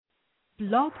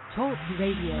Blog Talk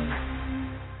Radio.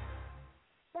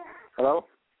 Hello?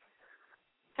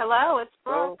 Hello, it's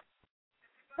Brooke.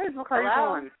 Hello? Hey, Brooke, how you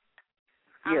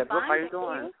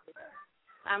doing?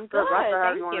 I'm Brooke, fine,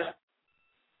 how you doing? you? I'm good, thank you.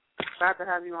 Glad to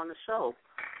have you on the show.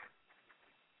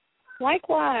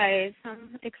 Likewise,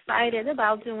 I'm excited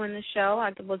about doing the show.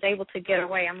 I was able to get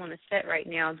away. I'm on the set right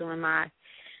now doing my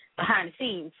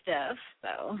behind-the-scenes stuff.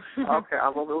 So. Okay,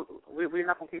 well, we're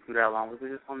not going to keep you that long. We're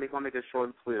just going to make it short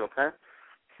and sweet, okay?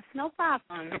 No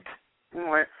problem.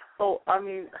 All right. So, I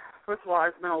mean, first of all,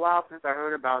 it's been a while since I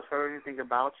heard anything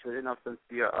about you, since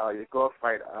your Ghost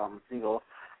Fight single.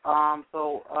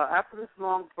 So after this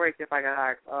long break, if I could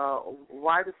ask,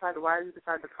 why did you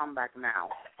decide to come back now?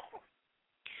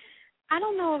 I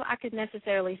don't know if I could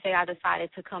necessarily say I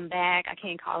decided to come back. I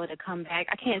can't call it a comeback.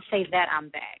 I can't say that I'm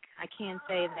back. I can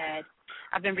say that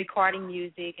I've been recording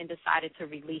music and decided to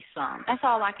release some. That's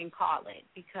all I can call it,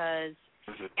 because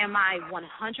am I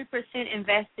 100%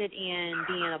 invested in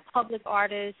being a public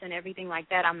artist and everything like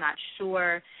that? I'm not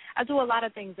sure. I do a lot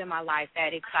of things in my life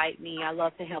that excite me. I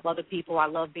love to help other people. I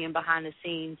love being behind the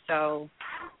scenes. So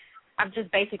I've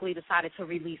just basically decided to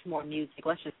release more music.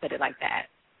 Let's just put it like that.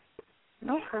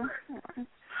 Okay.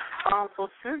 So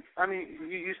since,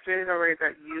 you stated already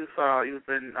that you've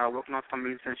been working on some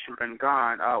music since you've been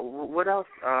gone. What else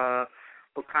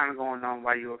was kind of going on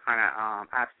while you were kind of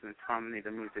absent from the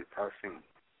music scene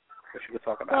that you could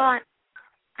talk about? Well,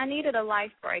 I needed a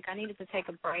life break. I needed to take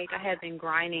a break. I had been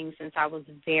grinding since I was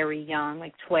very young,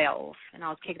 like 12, and I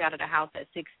was kicked out of the house at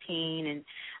 16, and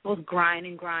I was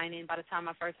grinding. By the time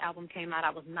my first album came out, I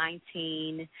was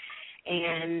 19,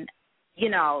 and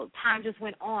time just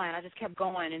went on. I just kept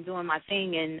going and doing my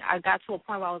thing, and I got to a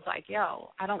point where I was like,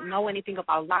 I don't know anything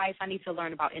about life. I need to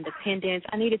learn about independence.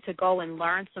 I needed to go and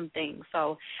learn some things.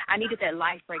 So I needed that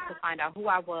life break to find out who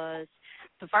I was,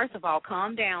 to first of all,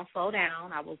 calm down, slow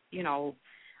down. I was,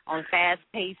 on a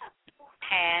fast-paced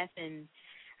path, and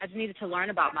I just needed to learn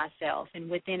about myself. And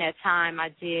within that time, I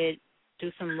did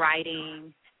do some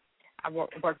writing. I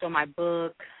worked on my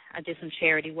book. I did some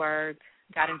charity work,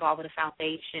 got involved with a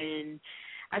foundation.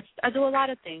 I do a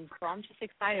lot of things, so I'm just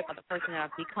excited about the person that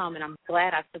I've become, and I'm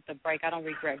glad I took the break. I don't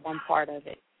regret one part of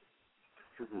it.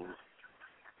 Mm-hmm.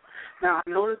 Now, I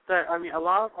noticed that, a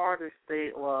lot of artists,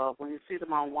 when you see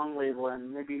them on one label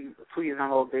and maybe 2 years down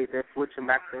the road, they're switching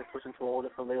to a whole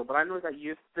different label. But I noticed that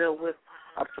you're still with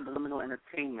Subliminal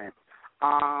Entertainment.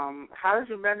 How did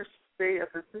you manage to stay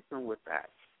consistent with that?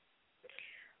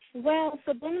 Well,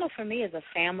 Subliminal for me is a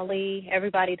family.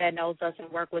 Everybody that knows us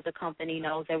and work with the company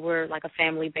knows that we're like a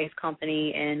family-based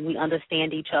company, and we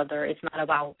understand each other. It's not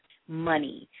about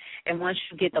money. And once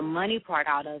you get the money part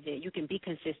out of it, you can be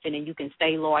consistent and you can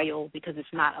stay loyal because it's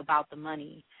not about the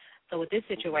money. So with this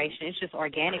situation, it's just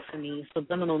organic for me.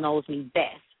 Subliminal knows me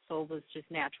best. So it was just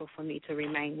natural for me to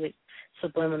remain with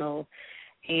Subliminal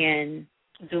and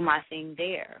do my thing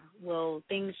there. Will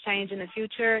things change in the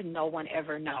future? No one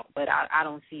ever knows, but I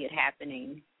don't see it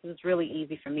happening. It was really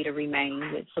easy for me to remain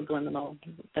with Subliminal,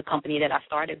 the company that I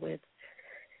started with.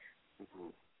 Mm-hmm.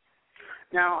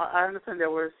 Now, I understand there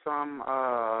were some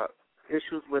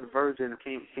issues with Virgin.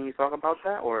 Can you talk about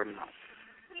that or not?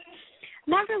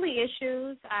 Not really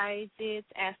issues. I did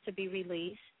ask to be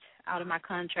released out of my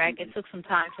contract. It took some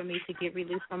time for me to get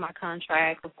released from my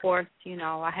contract. Of course,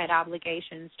 I had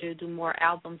obligations to do more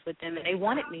albums with them, and they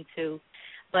wanted me to.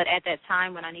 But at that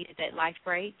time when I needed that life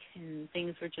break and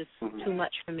things were just too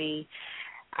much for me,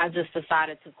 I just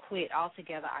decided to quit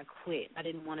altogether. I quit. I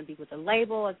didn't want to be with the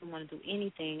label. I didn't want to do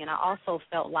anything. And I also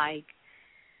felt like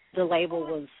the label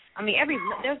was,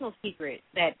 there's no secret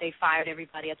that they fired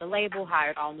everybody at the label,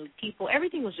 hired all new people.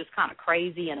 Everything was just kind of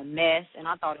crazy and a mess, and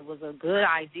I thought it was a good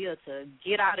idea to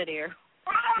get out of there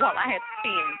while I had the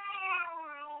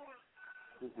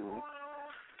chance. Mm-hmm.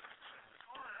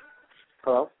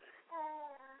 Hello?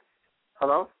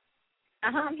 Hello?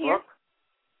 I'm here.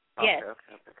 Hello? Yes. Okay.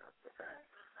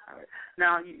 All right.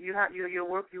 Now you have your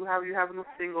work. You have a new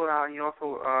single out, and you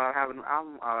also have a new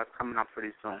album coming up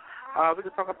pretty soon. We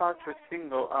can talk about your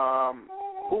single.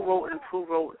 Who wrote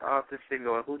this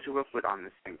single, and who did you work with on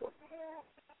this single?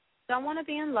 Don't Want to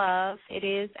Be in Love. It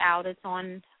is out. It's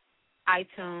on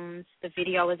iTunes. The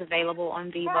video is available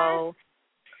on Vivo.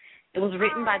 It was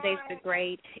written by Dave the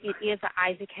Great. It is an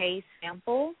Isaac Hayes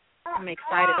sample. I'm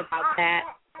excited about that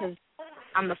because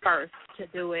I'm the first to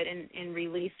do it and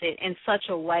release it in such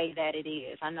a way that it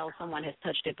is. I know someone has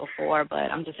touched it before,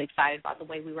 but I'm just excited about the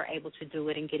way we were able to do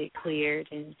it and get it cleared.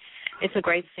 And it's a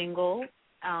great single.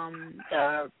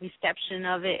 The reception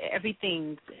of it,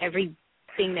 everything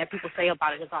that people say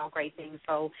about it is all great things.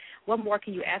 So what more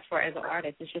can you ask for as an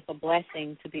artist? It's just a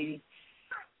blessing to be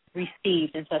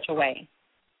received in such a way.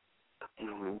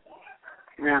 Mm-hmm.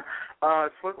 Yeah.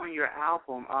 So on your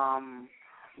album,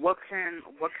 what can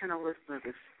the listeners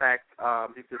expect?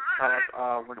 You could tell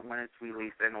us when it's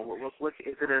released, and what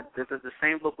is it? Is it the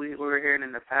same look we were hearing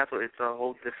in the past, or it's a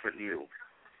whole different you?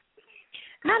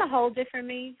 Not a whole different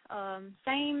me.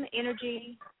 Same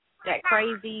energy, that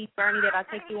crazy Bernie that I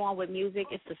take you on with music.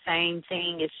 It's the same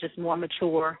thing. It's just more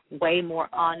mature, way more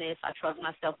honest. I trust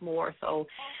myself more, so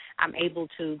I'm able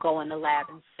to go in the lab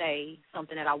and say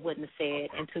something that I wouldn't have said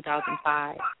in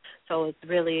 2005. So it's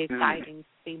really exciting to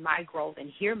see my growth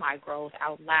and hear my growth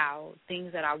out loud,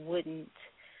 things that I wouldn't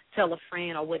tell a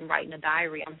friend or wouldn't write in a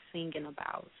diary, I'm singing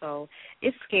about. So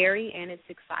it's scary and it's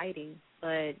exciting,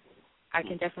 but I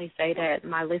can definitely say that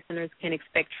my listeners can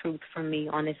expect truth from me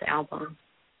on this album.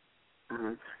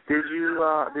 Mm-hmm. Did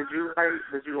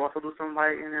you also do some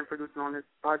writing and producing on this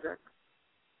project?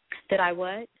 Did I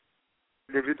what?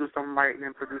 Did you do some writing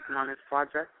and producing on this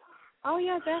project? Oh,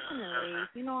 yeah, definitely.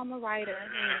 You know, I'm a writer,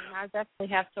 and I definitely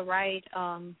have to write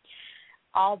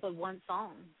all but one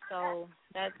song. So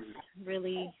that's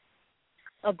really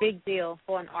a big deal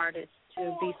for an artist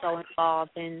to be so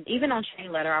involved. And even on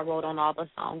Chain Letter, I wrote on all the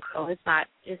songs, so it's not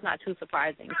too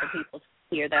surprising for people to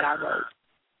hear that I wrote.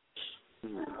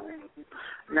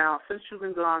 Now, since you've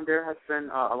been gone, there has been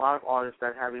a lot of artists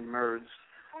that have emerged.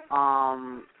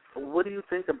 What do you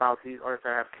think about these artists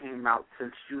that have came out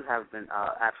since you have been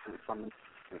absent from the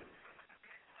scene?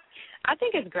 I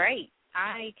think it's great.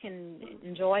 I can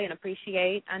enjoy and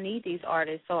appreciate. I need these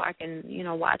artists so I can,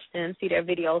 watch them, see their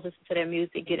videos, listen to their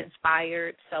music, get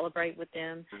inspired, celebrate with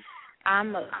them.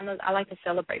 I like to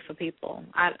celebrate for people.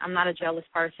 I'm not a jealous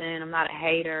person. I'm not a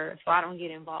hater, so I don't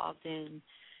get involved in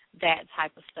that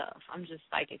type of stuff. I'm just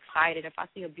excited if I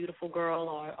see a beautiful girl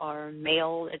or a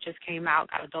male that just came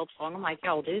out, got a dope song. I'm like,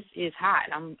 yo, this is hot.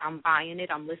 I'm buying it.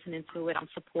 I'm listening to it. I'm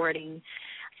supporting.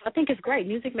 So I think it's great.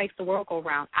 Music makes the world go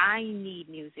round. I need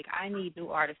music. I need new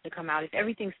artists to come out. If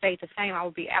everything stayed the same, I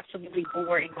would be absolutely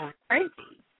bored and going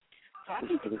crazy. So I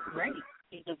think it's great to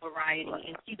see the variety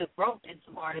and see the growth in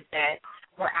some artists that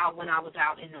were out when I was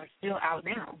out and are still out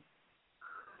now.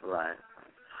 Right.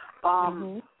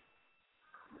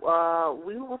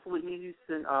 We were with Whitney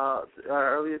Houston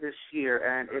earlier this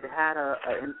year, and it had an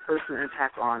in-person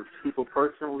impact on people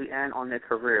personally and on their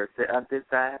careers. Did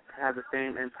that have the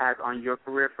same impact on your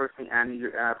career personally and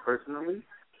personally?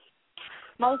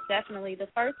 Most definitely. The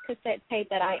first cassette tape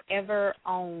that I ever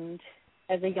owned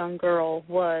as a young girl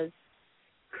was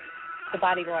the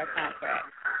Bodyguard soundtrack.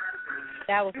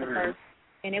 That was the first,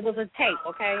 and it was a tape,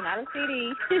 okay, not a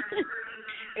CD.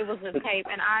 It was a tape,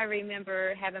 and I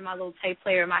remember having my little tape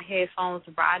player in my headphones,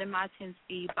 riding my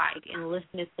 10-speed bike and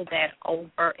listening to that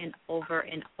over and over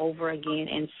and over again,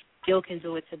 and still can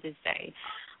do it to this day.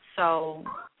 So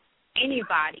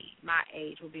anybody my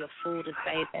age would be a fool to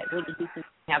say that Whitney Houston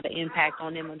have an impact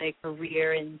on them and their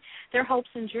career and their hopes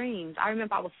and dreams. I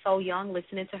remember I was so young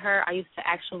listening to her. I used to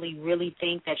actually really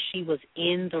think that she was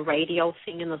in the radio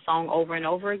singing the song over and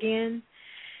over again.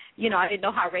 I didn't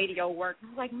know how radio worked. I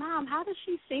was like, Mom, how does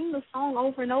she sing the song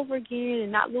over and over again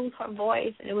and not lose her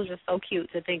voice? And it was just so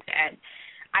cute to think that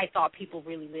I thought people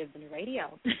really lived in the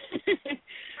radio.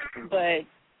 But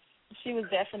she was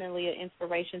definitely an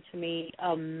inspiration to me,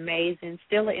 amazing.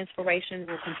 Still an inspiration,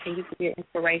 will continue to be an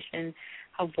inspiration.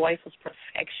 Her voice was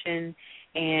perfection,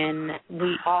 and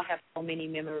we all have so many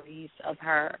memories of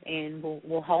her, and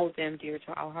we'll hold them dear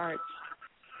to our hearts.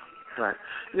 Right.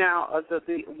 Now,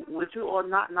 would you, or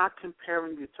not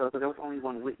comparing you to, because there was only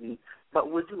one Whitney, but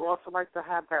would you also like to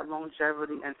have that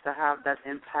longevity and to have that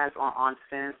impact on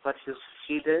fans such as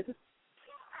she did?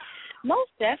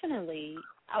 Most definitely.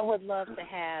 I would love to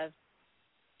have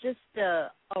just the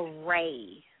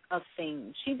array of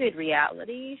things. She did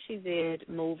reality. She did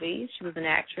movies. She was an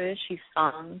actress. She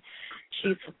sung.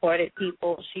 She supported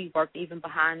people. She worked even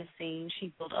behind the scenes.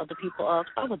 She built other people up.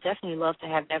 So I would definitely love to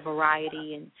have that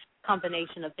variety and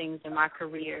combination of things in my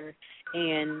career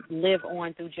and live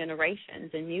on through generations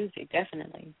in music,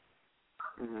 definitely.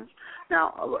 Mm-hmm.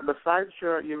 Now, besides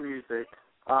your music,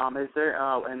 is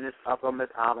there in this upcoming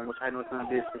album, which I know is going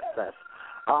to be a success?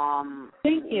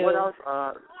 Thank you.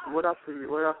 What else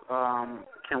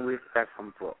can we expect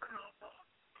from Brooke?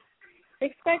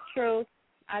 Expect truth.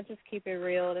 I just keep it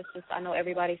real. It's just, I know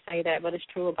everybody say that, but it's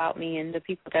true about me, and the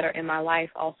people that are in my life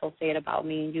also say it about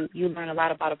me. And you learn a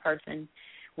lot about a person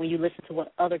when you listen to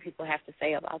what other people have to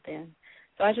say about them.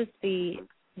 So I just be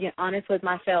honest with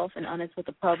myself and honest with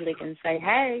the public and say,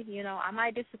 hey, I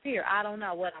might disappear. I don't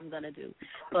know what I'm going to do.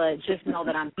 But just know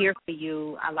that I'm here for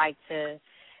you. I like to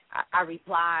I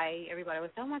reply. Everybody would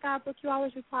say, oh, my God, Brooke, you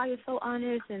always reply. You're so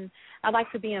honest. And I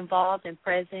like to be involved and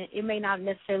present. It may not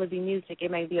necessarily be music.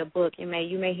 It may be a book. You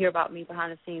may hear about me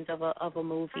behind the scenes of a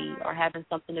movie or having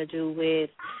something to do with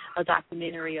a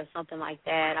documentary or something like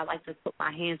that. I like to put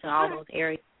my hands in all those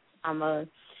areas. I'm a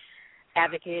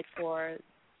advocate for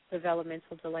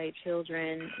developmental delayed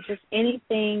children, just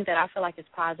anything that I feel like is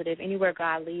positive. Anywhere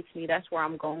God leads me, that's where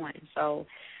I'm going. So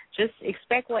just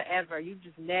expect whatever. You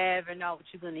just never know what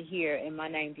you're going to hear and my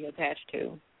name be attached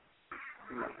to.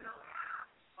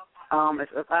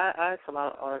 If I ask a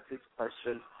lot of artists this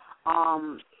question,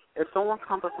 if someone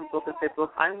comes up and Brooke and say,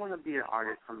 Brooke, I want to be an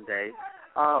artist someday,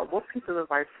 what piece of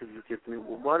advice would you give me?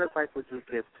 What advice would you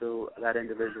give to that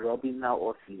individual, be male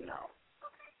or female?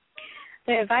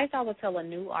 The advice I would tell a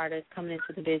new artist coming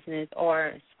into the business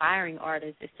or aspiring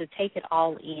artist is to take it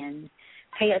all in.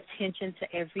 Pay attention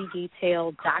to every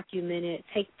detail, document it,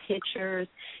 take pictures,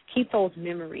 keep those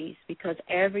memories, because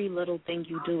every little thing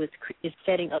you do is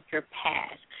setting up your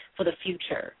path for the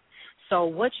future. So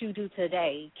what you do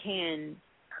today can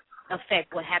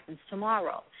affect what happens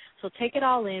tomorrow. So take it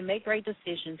all in, make great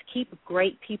decisions, keep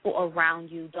great people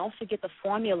around you. Don't forget the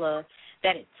formula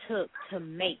that it took to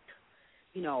make,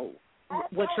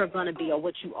 what you're going to be or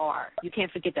what you are. You can't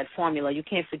forget that formula. You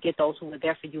can't forget those who were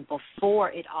there for you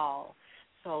before it all.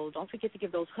 So don't forget to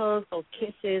give those hugs, those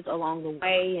kisses along the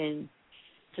way, and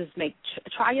just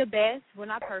try your best. We're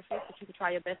not perfect, but you can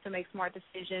try your best to make smart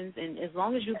decisions. And as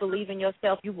long as you believe in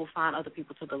yourself, you will find other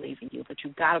people to believe in you. But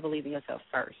you've got to believe in yourself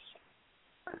first.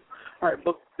 All right,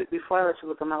 but before I let you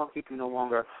look, I'm not going to keep you no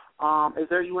longer. Is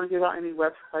there, you want to give out any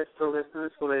websites to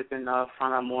listeners so they can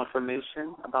find out more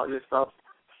information about yourself?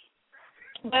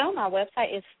 Well, my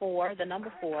website is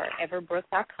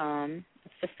 4everbrook.com.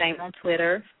 It's the same on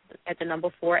Twitter at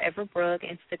 4everbrook,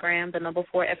 Instagram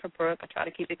 4everbrook. I try to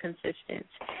keep it consistent.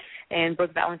 And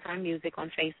Brooke Valentine Music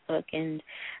on Facebook. And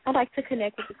I like to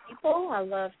connect with the people. I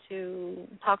love to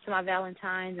talk to my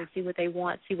Valentines and see what they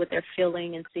want, see what they're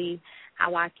feeling, and see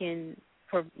how I can,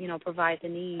 provide the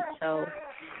needs. So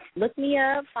look me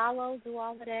up, follow, do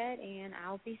all of that, and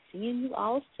I'll be seeing you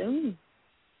all soon.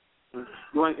 You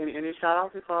want any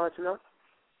shout-outs before I let you go?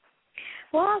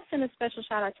 Well, I'll send a special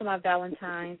shout-out to my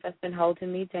Valentines that's been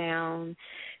holding me down,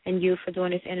 and you for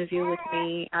doing this interview with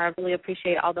me. I really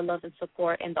appreciate all the love and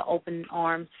support and the open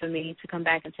arms for me to come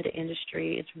back into the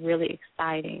industry. It's really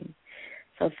exciting.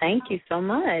 So thank you so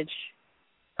much.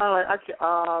 All right.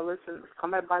 Listen,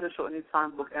 come back by the show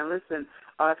anytime, Brooke. And listen,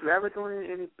 if you're ever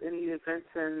doing any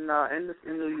events in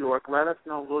New York, let us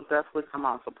know. We'll definitely come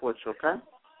out and support you, okay?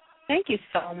 Thank you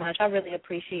so much. I really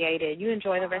appreciate it. You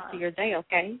enjoy the rest of your day,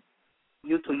 okay?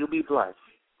 You too. You be blessed.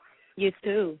 You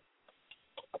too.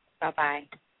 Bye-bye.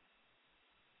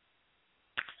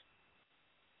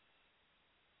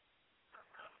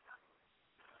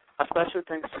 A special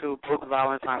thanks to Brooke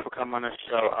Valentine for coming on the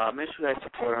show. Make sure you guys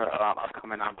support her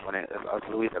upcoming album. It was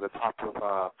released at the top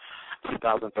of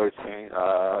 2013.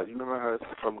 You remember her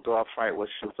from Dog Fight, which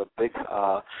she was a big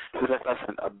success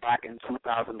back in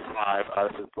 2005.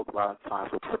 This is Brooke Valentine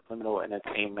for Criminal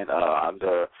Entertainment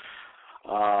under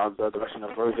the direction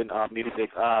of Virgin Music.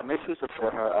 Make sure you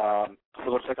support her. So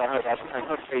go check out her website,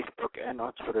 her Facebook, and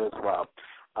on Twitter as well.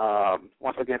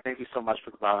 Once again, thank you so much,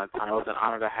 Brooke Valentine. It was an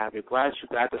honor to have you. Glad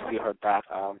to see her back.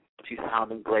 She's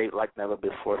sounding great like never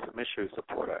before, so make sure you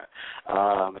support her.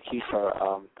 Keep her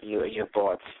in your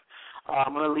thoughts.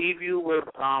 I'm going to leave you with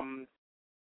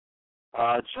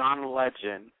John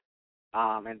Legend,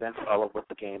 and then follow up with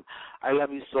the game. I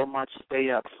love you so much.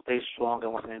 Stay up, stay strong,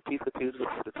 and once again, please continue to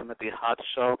listen to the Timothy Hot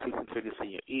Show. Please continue to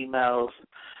send your emails.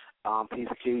 Please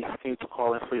continue to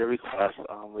call in for your requests.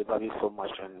 We love you so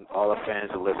much, and all the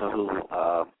fans and listeners who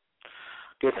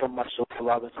give so much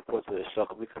love and support to this show.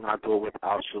 We cannot do it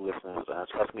without you listeners.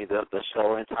 Trust me, the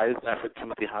show, entire effort,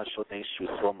 Timothy Hot Show, thanks you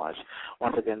so much.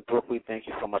 Once again, Brooke, we thank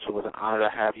you so much. It was an honor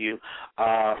to have you.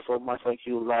 So much like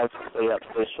you, love, stay up,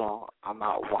 stay strong. I'm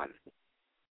out one.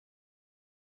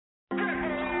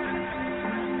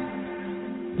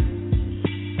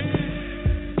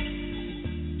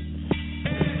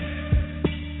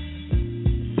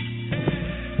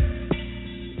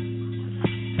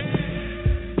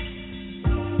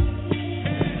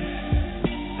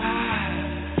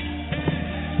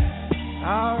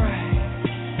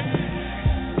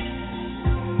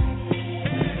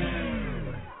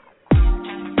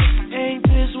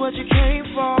 What you came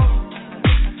for?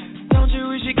 Don't you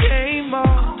wish you came more?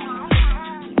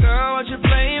 Girl, what you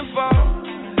playing for?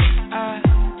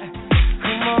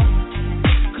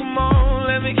 Come on,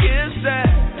 let me kiss that.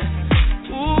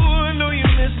 Ooh, I know you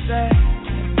miss that.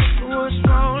 What's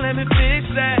wrong? Let me fix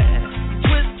that.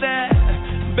 Twist that,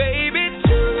 baby.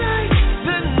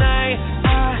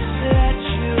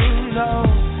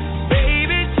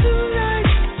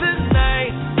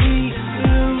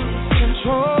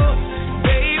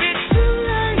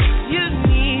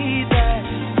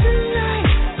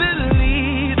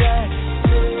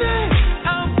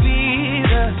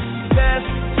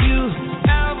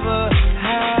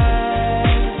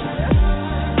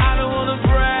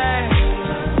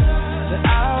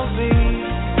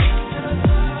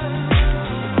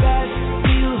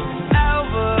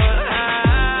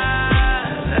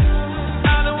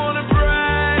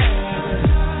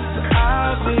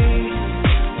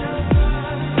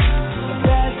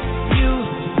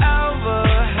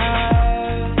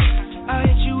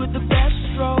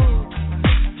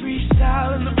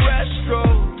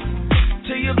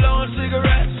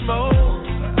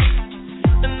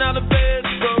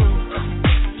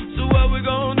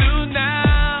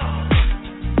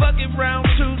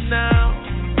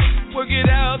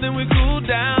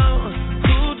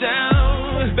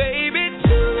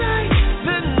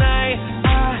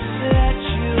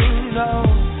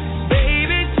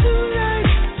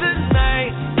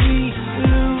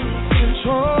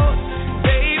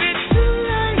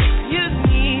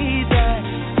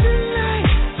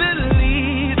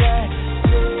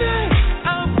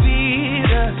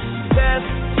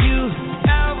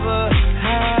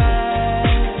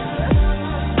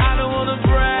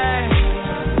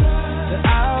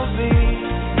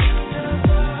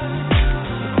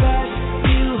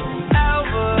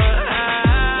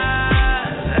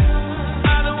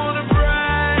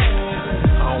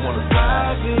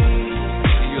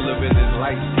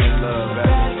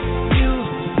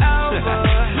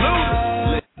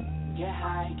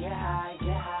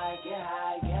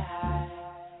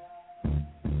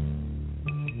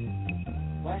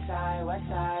 west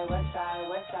side, west side,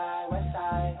 west side, west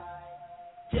side.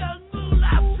 Young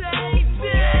Moolah, baby.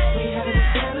 We having a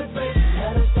celebration,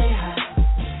 let us stay high.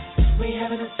 We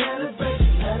having a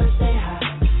celebration, let us stay high.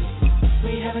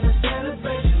 We having a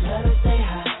celebration, let us stay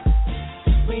high.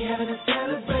 We having a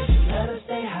celebration, let us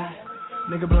stay high.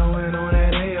 Nigga blowing on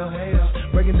that hail,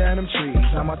 breaking down them trees.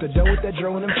 I'm out the door with that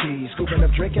dro and them keys. Scooping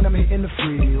up Drake and I'm hitting the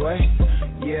freeway.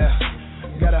 Yeah,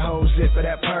 got a whole zip of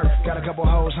that perk. Got a couple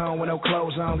hoes home with no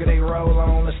clothes on. Get they roll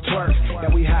on, let's twerk.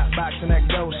 Now we hot boxing that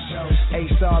ghost.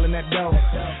 Ace all in that dough.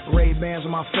 Ray-Bans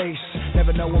on my face.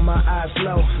 Never know when my eyes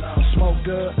low. Smoke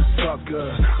good, fuck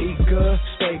good. Eat good,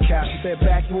 steakhouse. She said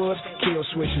backwoods, kill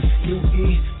switches.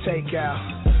 UE, take out.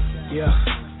 Yeah.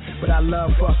 But I love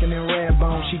fucking in red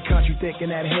bone. She country thick and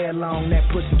that hair long. That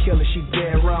pussy killer, she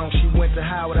dead wrong. She went to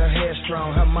high with her hair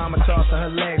strong. Her mama tossed her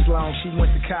legs long. She went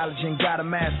to college and got a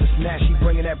master's. Now she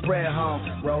bringing that bread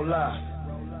home. Roll up.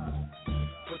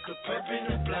 Put the pep in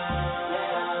the blunt.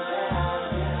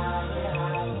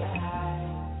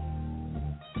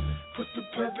 Put the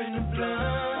pep in the blunt.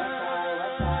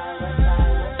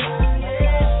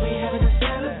 We having a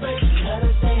celebration, let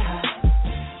us stay high.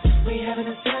 We having a celebration.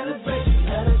 We having a celebration,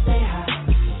 let us stay high.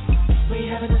 We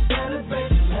having a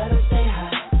celebration, let us stay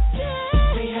high.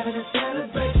 We having a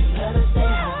celebration, let us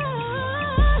stay high.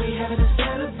 We having a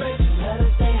celebration, let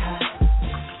us stay high.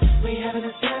 We having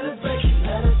a celebration,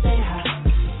 let us stay high.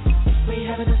 We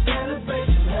having a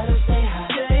celebration, let us stay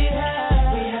high.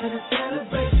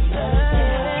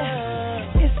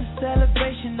 It's a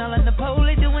celebration, all on the pole,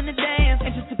 they doing the dance.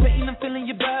 Anticipating, I'm feeling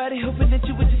your body, hoping that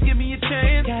you would just give me a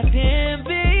chance. Goddamn,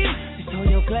 babe. Throw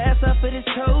your glass up at his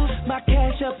toes. My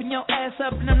cash up and your ass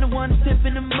up, and I'm the one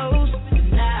tipping the most.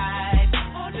 Tonight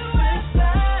on the west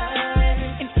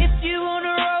side. And if you on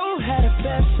the road, had the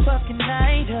best fucking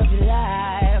night of your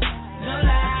life. No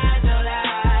lie, no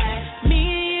lie. Me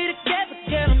and you together,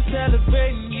 girl, I'm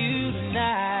celebrating you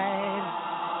tonight.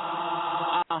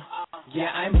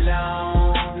 Yeah, I'm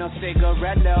blown. No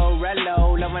cigarello,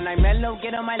 rello. Love when I mellow,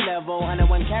 get on my level.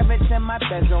 101 carats in my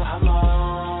bezel. I'm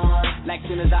on. Like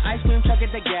soon as the ice cream truck at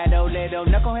the ghetto, little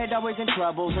knucklehead always in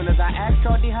trouble. Soon as I ask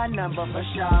Shorty her number for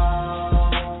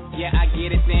sure. Yeah, I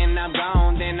get it, then I'm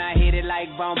gone. Then I hit it like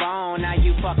bonbon. Now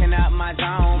you fucking up my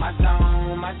zone, my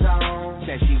zone, my zone.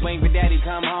 Said she waiting for daddy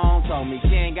come home. Told me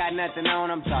she ain't got nothing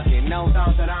on. I'm talking no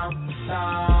song,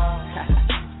 song.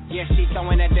 Yeah, she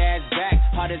throwing that dad's back,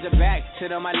 hard as a back, sit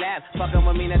on my lap, fucking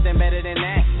with me, nothing better than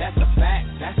that. That's a fact,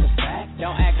 that's a fact.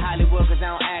 Don't act Hollywood, cause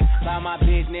I don't act about my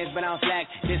business, but I don't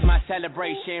slack. This my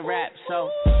celebration rap,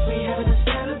 so we having a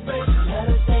celebration,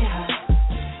 let us stay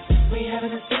high. We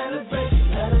having a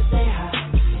celebration, let us stay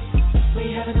high. We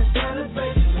having a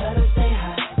celebration, let us stay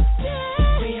high.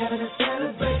 We having a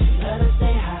celebration, let us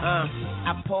stay high.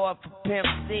 I pour up a Pimp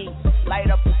C, light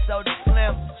up a soda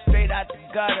slim, straight out the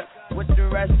gutter. With the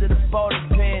rest of the bowling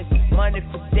pins, money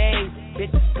for days,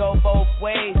 bitches go both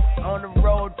ways, on the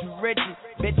road to riches,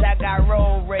 bitch I got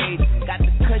road rage, got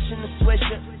the cushion, the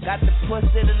swisher, got the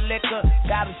pussy, the liquor,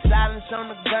 got a silence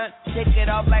on the gun, take it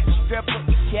off like a stripper,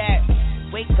 yeah,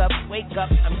 wake up,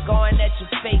 I'm going at your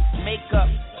face,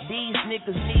 makeup, these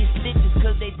niggas need stitches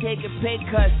cause they taking pay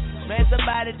cuts, man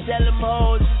somebody tell them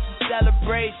hoes it's a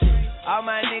celebration, all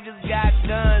my niggas got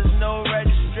guns, no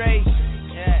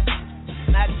registration, yeah.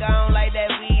 Not gone like that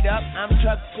weed up. I'm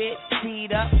truck fit,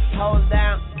 teed up, hoes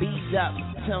down, bees up.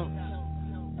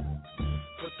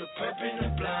 Put the pep in the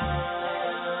blunt.